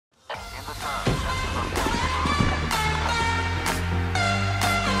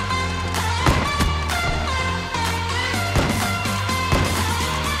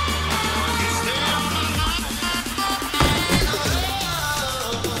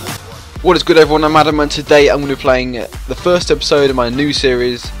What is good, everyone? I'm Adam, and today I'm going to be playing the first episode of my new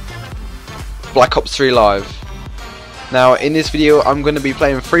series, Black Ops 3 Live. Now, in this video I'm going to be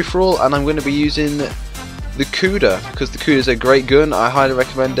playing free-for-all, and I'm going to be using the Kuda, because the Kuda is a great gun. I highly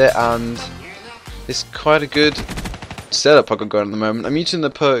recommend it, and it's quite a good setup I've got going at the moment. I'm using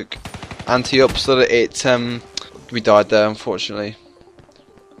the perk anti-up so that it, we died there unfortunately.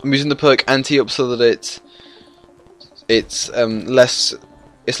 I'm using the perk anti-up so that it's less.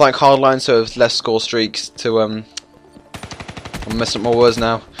 It's like hardline, so it's less score streaks to I'm messing up my words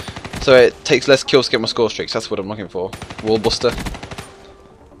now. So it takes less kills to get my score streaks. That's what I'm looking for. Wall buster.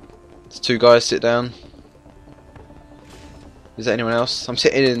 There's two guys. Sit down. Is there anyone else? I'm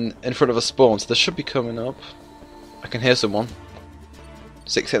sitting in front of a spawn, so they should be coming up. I can hear someone.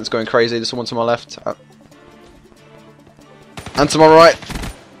 6 seconds going crazy. There's someone to my left. And to my right.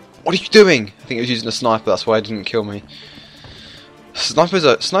 What are you doing? I think he was using a sniper. That's why he didn't kill me. Snipers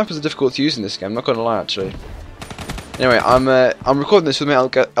are difficult to use in this game, I'm not gonna lie actually. Anyway, I'm recording this with my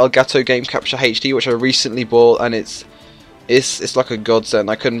Elgato Game Capture HD, which I recently bought, and it's like a godsend.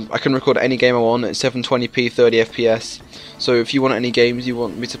 I can record any game I want at 720p 30 FPS. So if you want any games you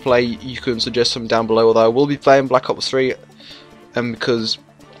want me to play, you can suggest them down below. Although I will be playing Black Ops 3, because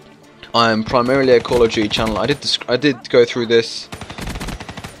I am primarily a Call of Duty channel. I did go through this.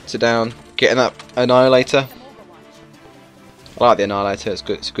 Sit down, getting that Annihilator. I like the Annihilator, it's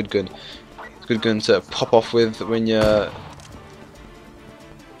good. It's a good gun. It's a good gun to pop off with when you're.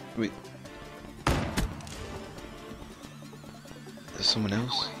 There's someone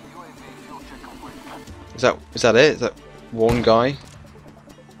else. Is that it? Is that one guy?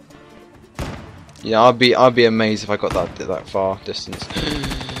 Yeah, I'd be amazed if I got that far distance.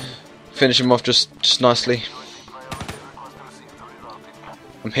 Finish him off just nicely.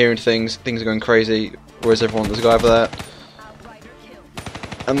 I'm hearing things. Things are going crazy. Where's everyone? There's a guy over there.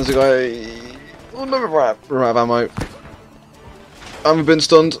 And there's a guy. Oh no, we're out of ammo. I haven't been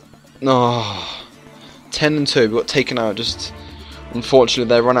stunned. No. 10 and 2. We got taken out. Just unfortunately,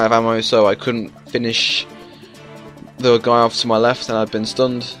 they ran out of ammo, so I couldn't finish the guy off to my left, and I'd been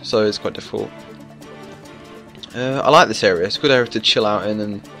stunned, so it's quite difficult. I like this area. It's a good area to chill out in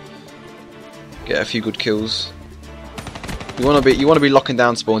and get a few good kills. You want to be locking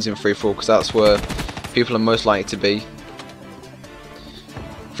down spawns in free-for-all, because that's where people are most likely to be.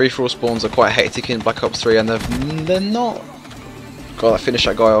 Free-for-all spawns are quite hectic in Black Ops 3, and they're not. God, I finished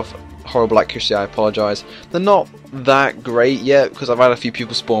that guy off. Horrible accuracy, I apologise. They're not that great yet, because I've had a few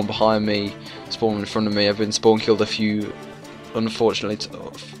people spawn behind me, spawn in front of me. I've been spawn killed a few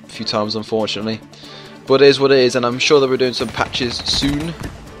times, unfortunately. But it is what it is, and I'm sure that we're doing some patches soon.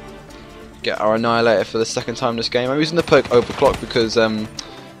 Get our Annihilator for the second time this game. I'm using the perk Overclock because, damn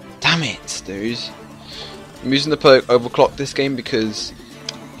it, dude. I'm using the perk Overclock this game because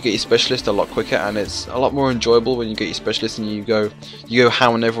you get your specialist a lot quicker, and it's a lot more enjoyable when you get your specialist and you go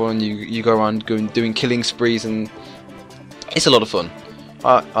howling everyone. You go around doing killing sprees, and it's a lot of fun.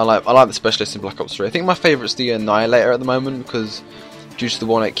 I like the specialist in Black Ops 3. I think my favourite's the Annihilator at the moment, because due to the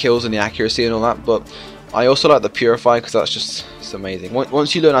one it kills and the accuracy and all that. But I also like the Purify, because that's just amazing.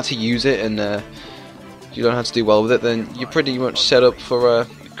 Once you learn how to use it and you learn how to do well with it, then you're pretty much set up for a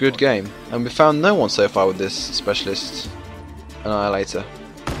good game. And we found no one so far with this specialist Annihilator.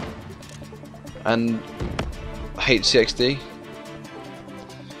 And HCXD.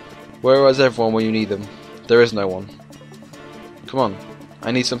 Where is everyone when you need them? There is no one. Come on,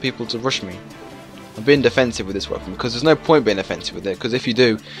 I need some people to rush me. I'm being defensive with this weapon, because there's no point being offensive with it, because if you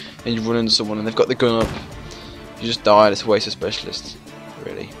do and you run into someone and they've got the gun up, you just die, and it's a waste of specialists,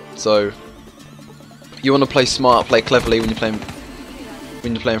 really. So you want to play smart, play cleverly when you're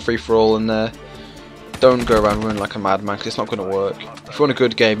playing free-for-all, and don't go around running like a madman, because it's not going to work. If you want a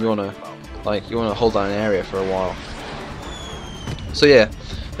good game, you want to hold down an area for a while. So yeah,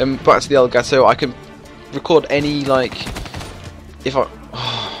 back to the Elgato. I can record any, if I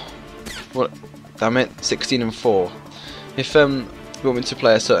what. Damn it, 16 and 4. If you want me to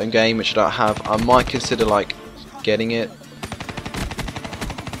play a certain game which I don't have, I might consider getting it.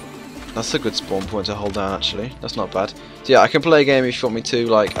 That's a good spawn point to hold down actually. That's not bad. So yeah, I can play a game if you want me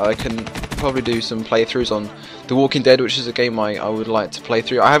to. I can probably do some playthroughs on The Walking Dead, which is a game I would like to play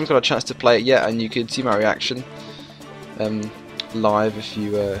through. I haven't got a chance to play it yet, and you can see my reaction live if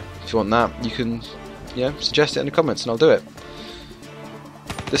you want that. You can suggest it in the comments and I'll do it.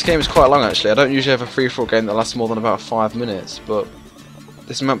 This game is quite long actually. I don't usually have a free-for-all game that lasts more than about 5 minutes, but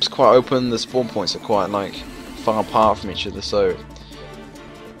this map's quite open. The spawn points are quite far apart from each other, so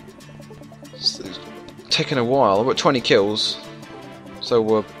it's taken a while. I've got 20 kills, so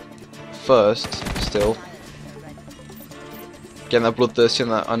we're first still. Getting that bloodthirsty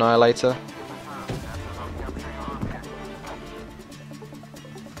and that annihilator.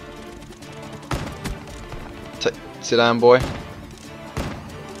 Sit down, boy.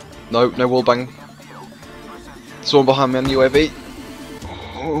 No, no wall bang. There's one behind me on the UAV.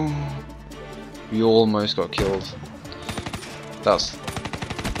 Oh, we almost got killed.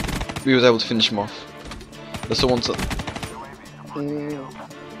 We was able to finish him off. There's someone to.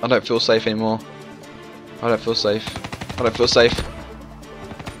 I don't feel safe anymore. I don't feel safe. I don't feel safe.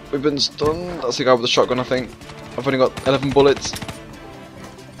 We've been stunned. That's the guy with the shotgun, I think. I've only got 11 bullets.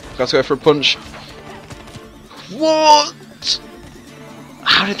 Got to go for a punch. What?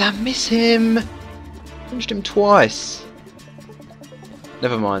 How did that miss him? Punched him twice.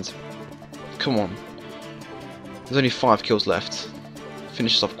 Never mind. Come on. There's only 5 kills left.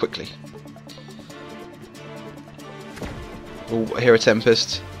 Finish this off quickly. Oh, I hear a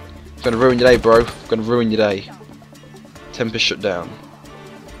Tempest. Gonna ruin your day, bro. Gonna ruin your day. Tempest shut down.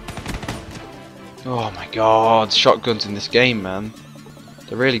 Oh my god, shotguns in this game, man.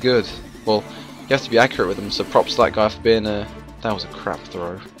 They're really good. Well, you have to be accurate with them, so props to that guy for being a... That was a crap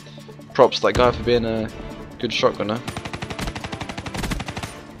throw. Props to that guy for being a good shotgunner.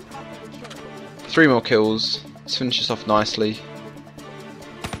 3 more kills. Let's finish this off nicely.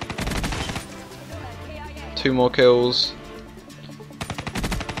 2 more kills.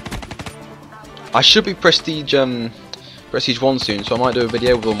 I should be Prestige 1 soon, so I might do a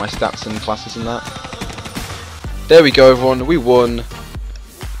video with all my stats and classes and that. There we go, everyone. We won.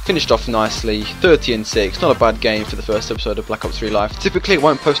 Finished off nicely. 30-6. Not a bad game for the first episode of Black Ops 3 Live. Typically, it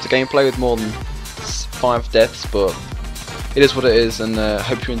won't post a gameplay with more than 5 deaths, but it is what it is, and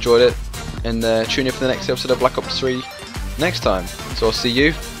hope you enjoyed it. And tune in for the next episode of Black Ops 3 next time. So I'll see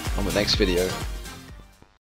you on the next video.